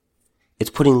saying. It's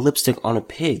putting lipstick on a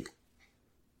pig.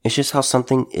 It's just how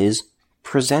something is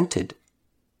presented.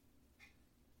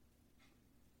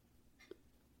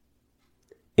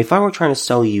 If I were trying to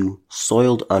sell you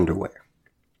soiled underwear,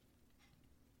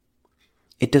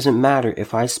 it doesn't matter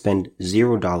if I spend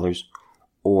 $0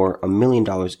 or $1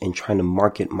 million in trying to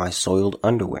market my soiled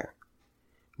underwear.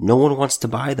 No one wants to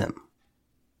buy them.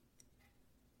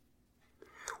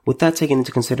 With that taken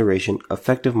into consideration,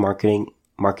 effective marketing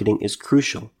is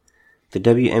crucial. The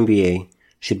WNBA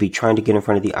should be trying to get in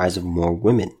front of the eyes of more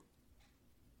women.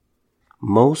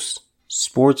 Most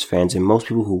sports fans and most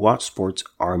people who watch sports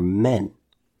are men.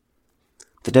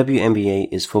 The WNBA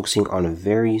is focusing on a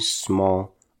very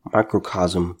small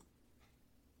microcosm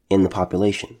in the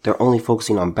population. They're only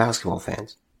focusing on basketball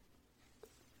fans.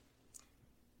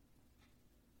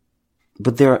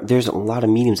 But there's a lot of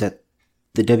mediums that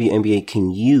the WNBA can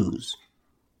use.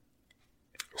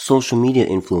 social media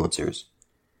influencers,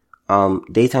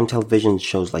 daytime television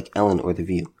shows like Ellen or The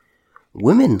View.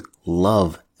 Women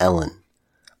love Ellen.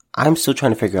 I'm still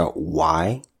trying to figure out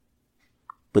why,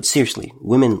 but seriously,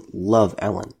 women love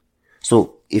Ellen.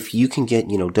 So if you can get,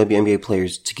 WNBA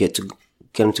players to get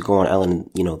them to go on Ellen,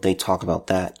 they talk about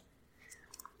that.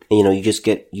 And, you just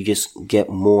get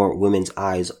more women's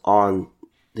eyes on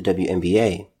the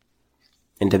WNBA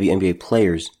and WNBA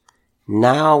players.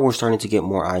 Now we're starting to get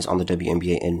more eyes on the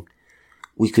WNBA, and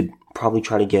we could probably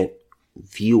try to get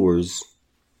viewers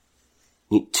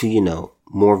to,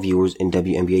 more viewers in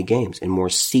WNBA games and more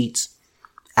seats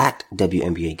at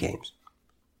WNBA games.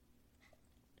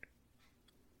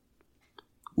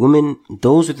 Women,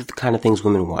 those are the kind of things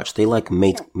women watch. They like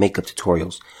makeup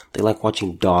tutorials. They like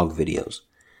watching dog videos,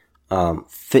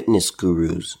 fitness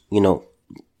gurus. If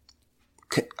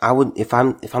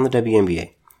I'm the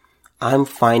WNBA, I'm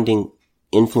finding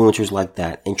influencers like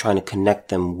that and trying to connect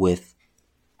them with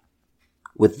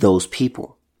those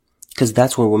people. Because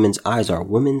that's where women's eyes are.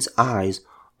 Women's eyes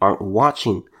aren't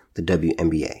watching the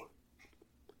WNBA.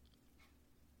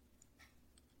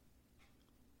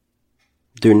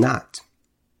 They're not.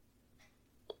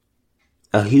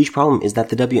 A huge problem is that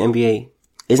the WNBA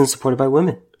isn't supported by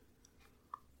women.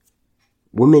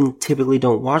 Women typically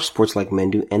don't watch sports like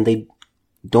men do, and they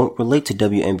don't relate to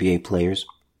WNBA players.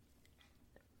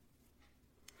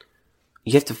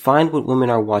 You have to find what women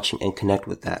are watching and connect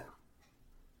with that.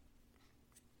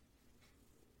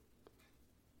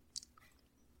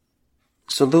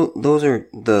 So those are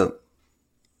the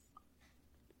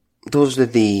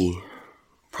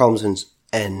problems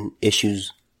and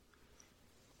issues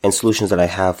and solutions that I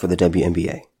have for the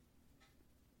WNBA.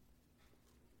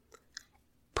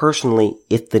 Personally,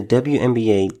 if the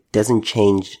WNBA doesn't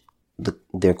change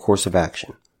their course of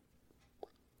action,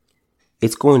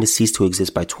 it's going to cease to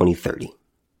exist by 2030.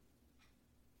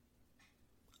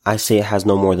 I say it has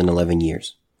no more than 11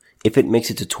 years. If it makes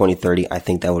it to 2030, I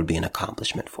think that would be an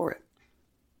accomplishment for it.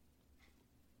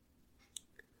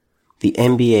 The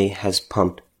NBA has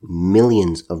pumped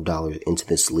millions of dollars into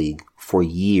this league for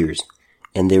years,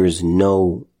 and there is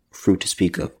no fruit to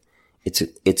speak of. It's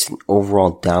an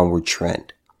overall downward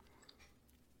trend.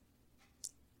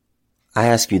 I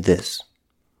ask you this.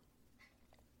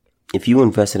 If you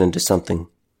invested into something,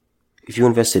 if you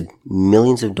invested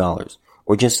millions of dollars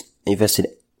or just invested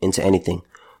into anything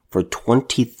for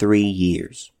 23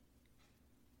 years,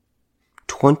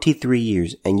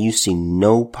 and you see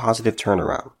no positive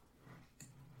turnaround,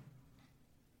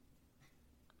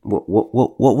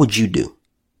 what would you do?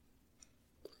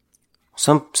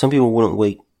 Some people wouldn't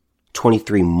wait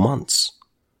 23 months.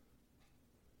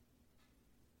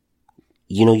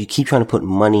 You keep trying to put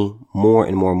money, more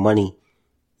and more money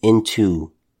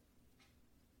into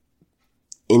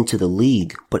the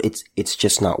league, but it's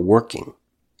just not working.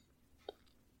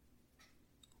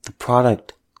 The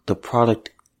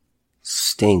product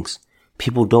stinks.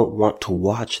 People don't want to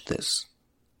watch this.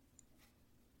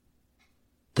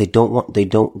 They don't want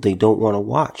to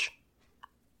watch.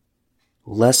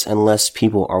 Less and less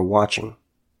people are watching.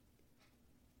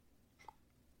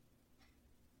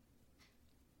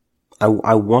 I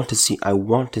want to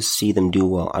see them do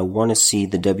well. I want to see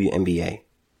the WNBA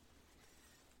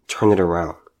turn it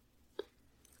around.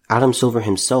 Adam Silver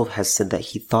himself has said that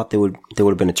he thought there would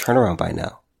have been a turnaround by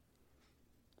now.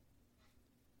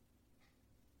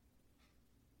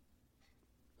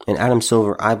 And Adam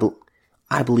Silver, I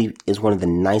believe, is one of the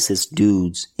nicest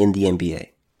dudes in the NBA.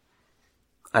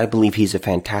 I believe he's a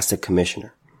fantastic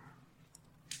commissioner.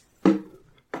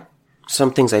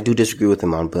 Some things I do disagree with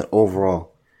him on, but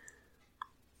overall,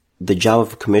 the job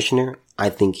of a commissioner, I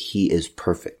think he is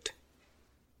perfect.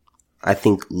 I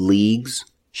think leagues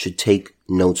should take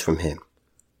notes from him.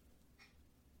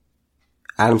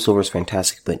 Adam Silver is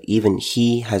fantastic, but even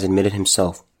he has admitted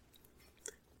himself,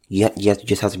 you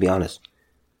just have to be honest.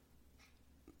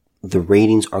 The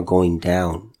ratings are going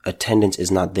down. Attendance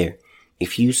is not there.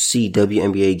 If you see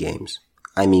WNBA games,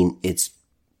 it's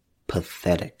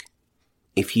pathetic.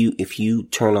 If you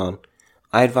turn on,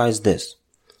 I advise this.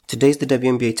 Today's the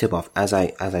WNBA tip-off, as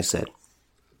I said.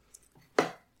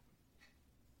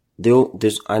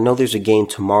 I know there's a game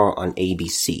tomorrow on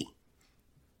ABC.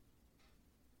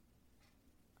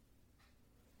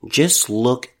 Just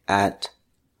look at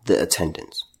the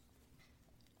attendance.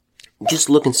 Just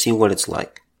look and see what it's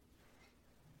like.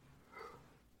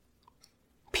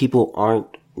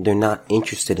 They're not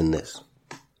interested in this.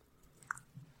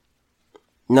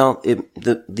 Now,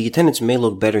 the attendance may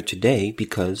look better today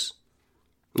because,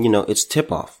 it's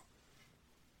tip-off.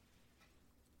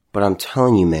 But I'm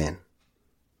telling you, man,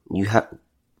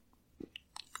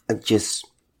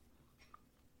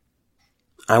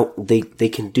 They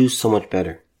can do so much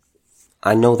better.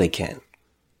 I know they can.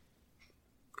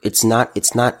 It's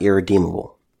not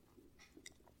irredeemable.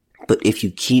 But if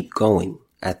you keep going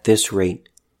at this rate,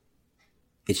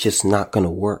 it's just not going to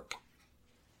work.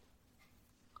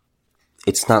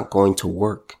 It's not going to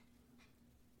work.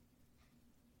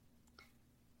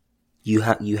 You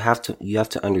have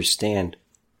to understand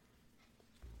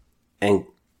and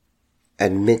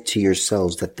admit to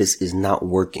yourselves that this is not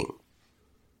working.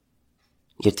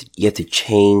 You have to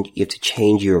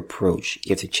change your approach. You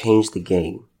have to change the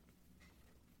game.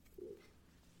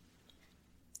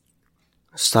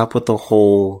 Stop with the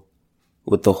whole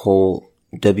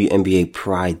WNBA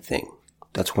pride thing.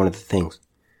 That's one of the things.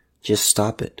 Just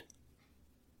stop it.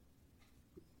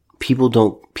 People,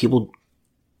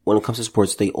 when it comes to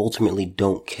sports, they ultimately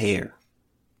don't care.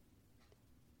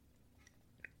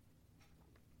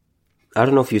 I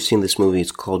don't know if you've seen this movie.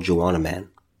 It's called Joanna Man.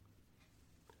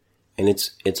 And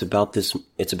it's about this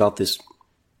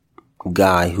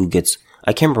guy who gets,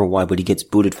 I can't remember why, but he gets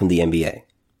booted from the NBA.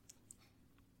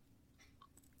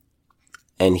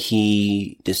 And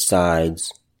he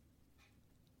decides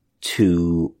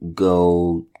to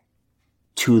go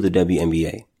to the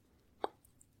WNBA.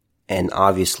 And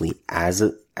obviously, as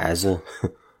a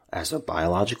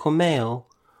biological male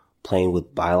playing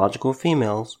with biological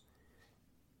females,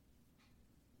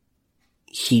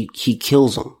 he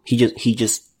kills them. He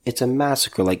just it's a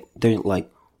massacre. Like, they're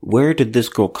like, where did this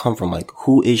girl come from? Like,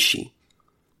 who is she?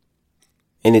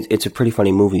 And it's a pretty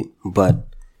funny movie, but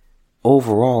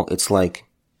overall, it's like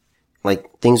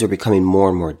things are becoming more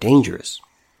and more dangerous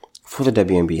for the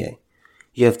WNBA.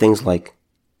 You have things like,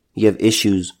 you have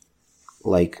issues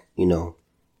like, you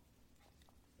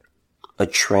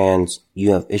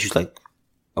have issues like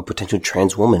a potential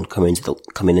trans woman coming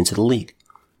into the league.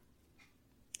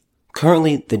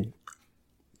 Currently,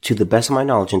 to the best of my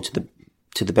knowledge and to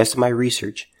the best of my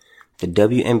research, the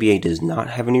WNBA does not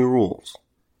have any rules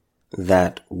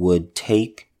that would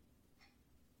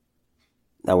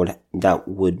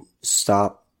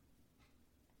stop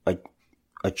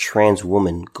a trans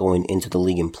woman going into the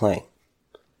league and playing.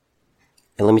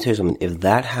 And let me tell you something, if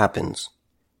that happens,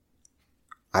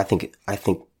 I think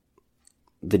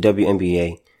the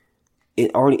WNBA,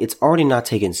 it's already not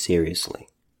taken seriously,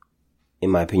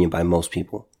 in my opinion, by most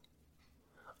people.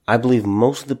 I believe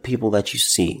most of the people that you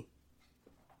see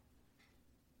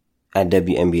at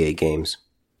WNBA games,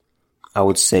 I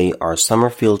would say, are summer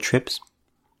field trips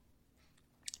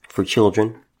for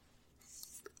children,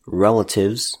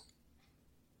 relatives,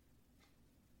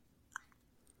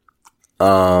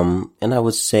 and I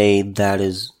would say that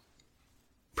is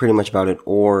pretty much about it.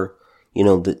 Or,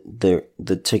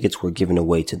 the tickets were given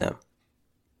away to them.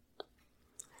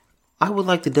 I would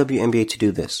like the WNBA to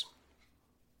do this.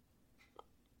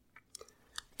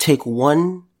 Take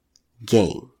one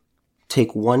game,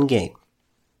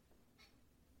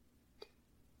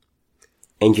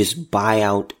 and just buy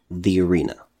out the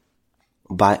arena.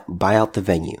 Buy out the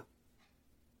venue.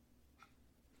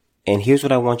 And here's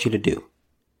what I want you to do.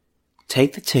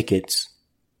 Take the tickets,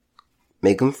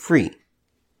 make them free,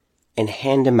 and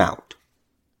hand them out.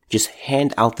 Just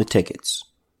hand out the tickets.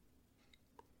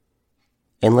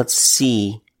 And let's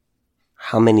see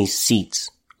how many seats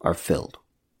are filled.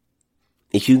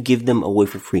 If you give them away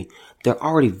for free, they're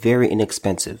already very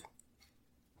inexpensive.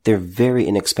 They're very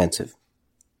inexpensive.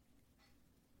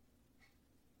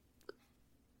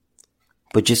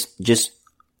 But just,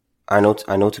 I know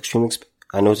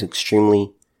it's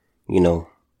extremely, you're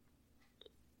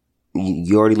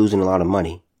already losing a lot of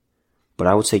money. But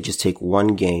I would say just take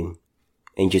one game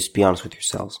and just be honest with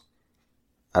yourselves.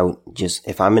 I would just,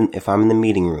 if I'm in the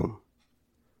meeting room,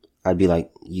 I'd be like,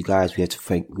 you guys, we have to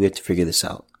figure this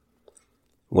out.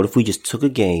 What if we just took a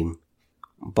game,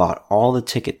 bought all the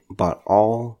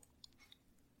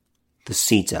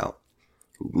seats out,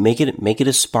 make it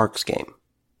a Sparks game.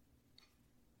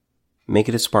 Make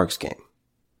it a Sparks game.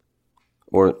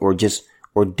 Or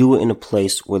do it in a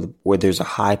place where there's a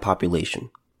high population.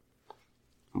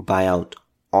 Buy out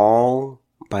all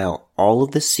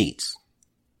of the seats.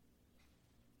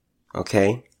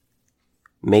 Okay?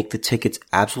 Make the tickets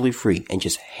absolutely free and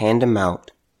just hand them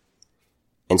out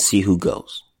and see who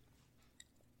goes.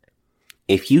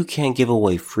 If you can't give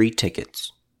away free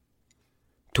tickets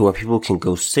to where people can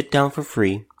go sit down for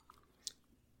free,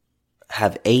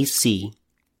 have AC,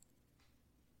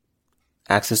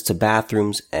 access to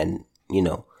bathrooms, and,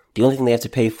 the only thing they have to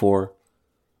pay for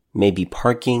may be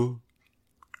parking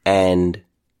and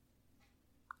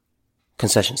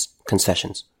concessions.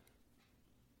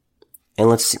 And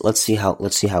let's see how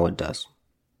it does.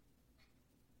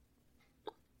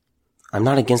 I'm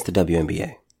not against the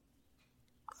WNBA.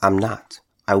 I'm not.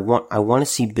 I want to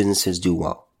see businesses do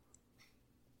well.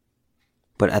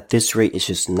 But at this rate, it's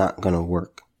just not going to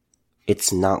work.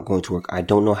 It's not going to work. I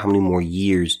don't know how many more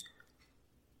years.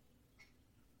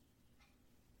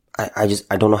 I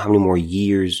don't know how many more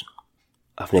years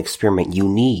of an experiment you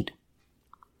need.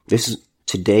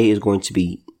 Today is going to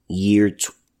be year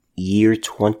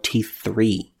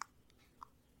 23.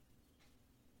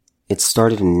 It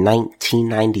started in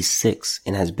 1996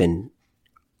 and has been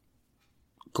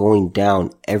going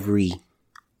down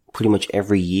pretty much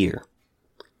every year.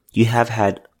 You have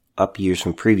had up years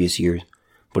from previous years,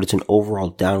 but it's an overall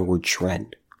downward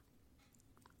trend.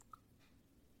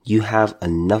 You have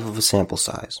enough of a sample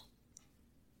size.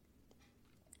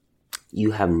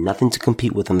 You have nothing to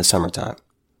compete with in the summertime.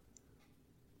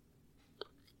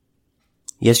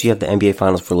 Yes, you have the NBA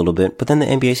finals for a little bit, but then the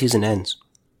NBA season ends.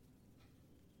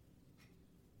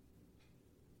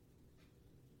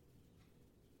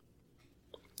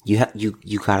 You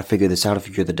gotta figure this out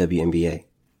if you're the WNBA.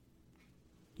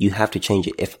 You have to change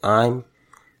it.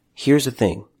 Here's the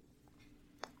thing.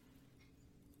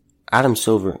 Adam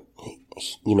Silver,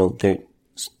 they're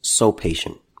so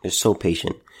patient. They're so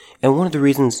patient. And one of the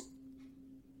reasons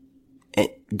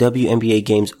WNBA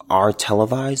games are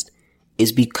televised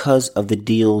is because of the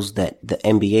deals that the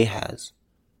NBA has.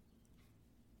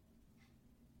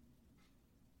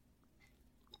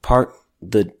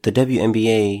 The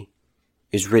WNBA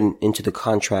is written into the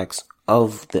contracts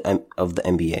of the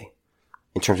NBA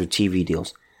in terms of TV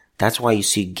deals. That's why you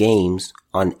see games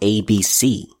on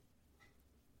ABC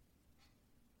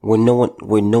where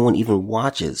no one even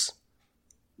watches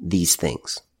these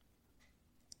things.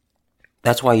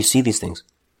 That's why you see these things.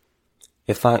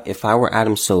 If I were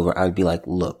Adam Silver, I would be like,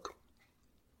 look,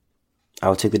 I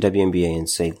would take the WNBA and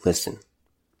say, listen,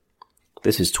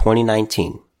 this is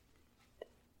 2019.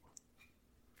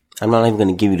 I'm not even going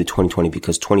to give you the 2020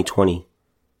 because 2020,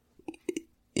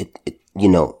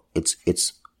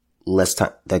 it's less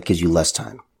time. That gives you less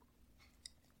time.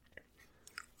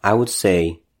 I would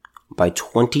say by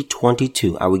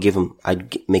 2022,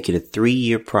 I'd make it a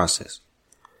 3-year process.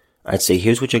 I'd say,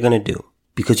 here's what you're going to do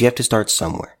because you have to start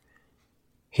somewhere.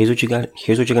 Here's what you're going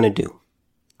to do.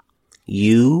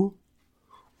 You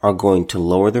are going to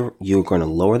lower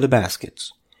the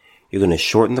baskets. You're going to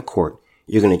shorten the court.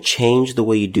 You're going to change the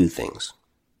way you do things.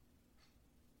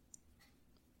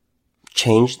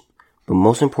 But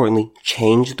most importantly,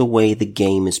 change the way the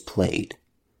game is played.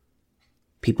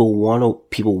 People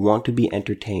want to be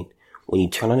entertained. When you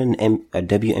turn on a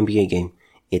WNBA game,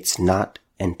 it's not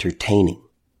entertaining.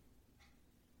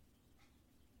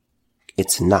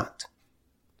 It's not.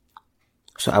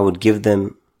 So I'd give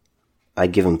them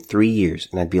 3 years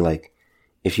and I'd be like,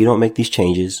 if you don't make these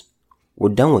changes, we're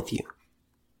done with you.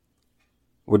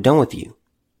 We're done with you.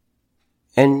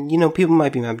 And, people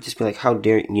might just be like, how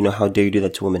dare you do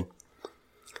that to women?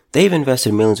 They've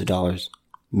invested millions of dollars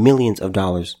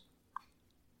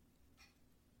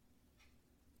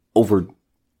over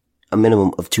a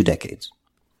minimum of 2 decades.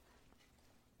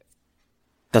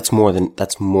 That's more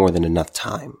than enough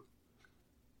time.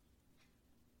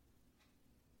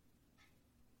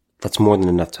 That's more than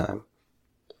enough time.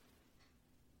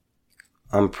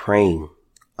 I'm praying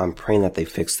that they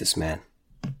fix this, man.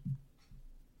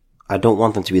 I don't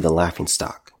want them to be the laughing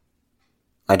stock.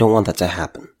 I don't want that to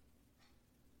happen.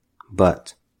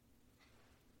 But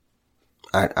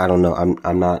I don't know.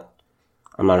 I'm not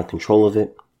in control of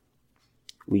it.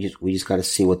 We just got to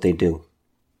see what they do.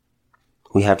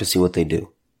 We have to see what they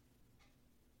do.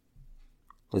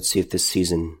 Let's see if this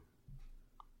season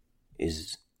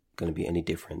is going to be any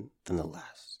different than the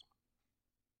last.